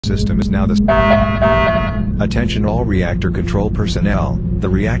System is now the Attention all reactor control personnel, the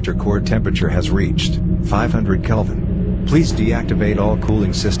reactor core temperature has reached 500 Kelvin. Please deactivate all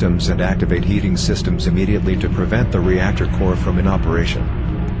cooling systems and activate heating systems immediately to prevent the reactor core from inoperation.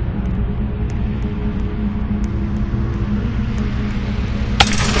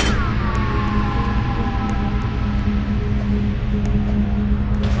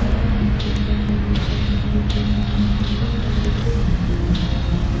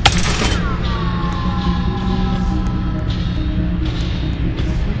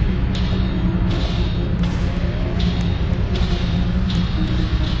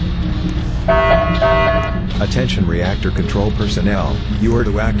 Attention reactor control personnel, you are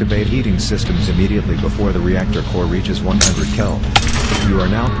to activate heating systems immediately before the reactor core reaches 100 Kelvin. You are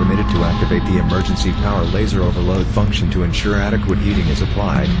now permitted to activate the emergency power laser overload function to ensure adequate heating is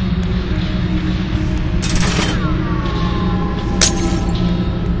applied.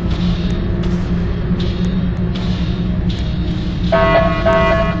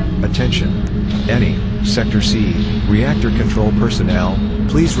 Attention! Any, Sector C, reactor control personnel,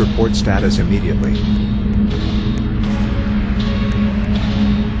 please report status immediately.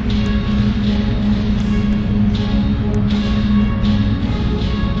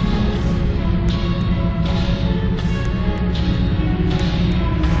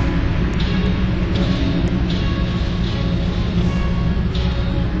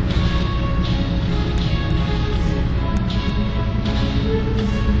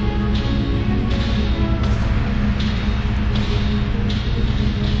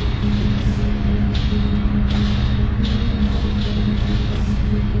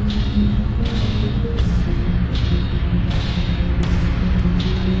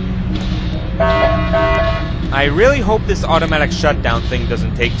 I really hope this automatic shutdown thing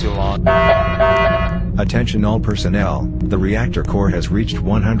doesn't take too long. Attention all personnel, the reactor core has reached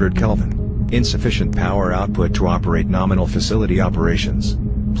 100 Kelvin. Insufficient power output to operate nominal facility operations.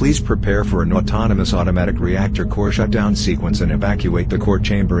 Please prepare for an autonomous automatic reactor core shutdown sequence and evacuate the core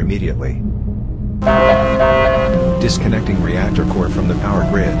chamber immediately. Disconnecting reactor core from the power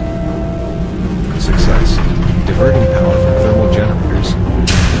grid. Success. Diverting power from thermal generators.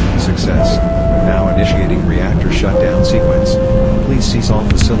 Success. Now initiating reactor shutdown sequence. Please cease all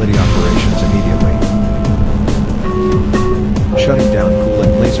facility operations immediately. Shutting down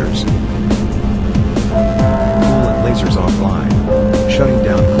coolant lasers. Coolant lasers offline. Shutting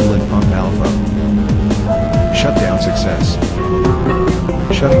down coolant pump alpha. Shutdown success.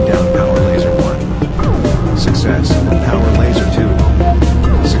 Shutting down power laser 1. Success. Power laser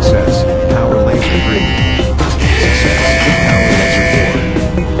 2. Success. Power laser 3. Success. Power laser 4.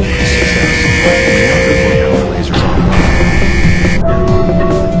 Reactor core power lasers online.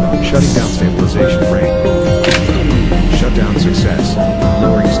 Shutting down stabilization ring. Shutdown success.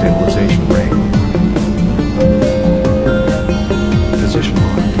 Lowering stabilization ring. Position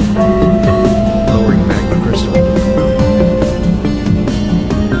lock. Lowering magma crystal.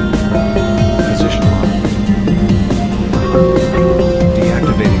 Position lock.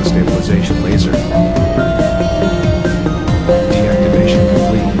 Deactivating stabilization laser.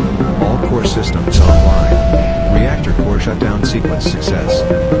 Systems offline. Reactor core shutdown sequence success.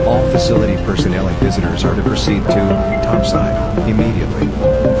 All facility personnel and visitors are to proceed to topside immediately.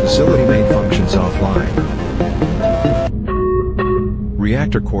 Facility main functions offline.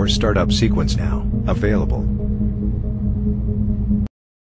 Reactor core startup sequence now available.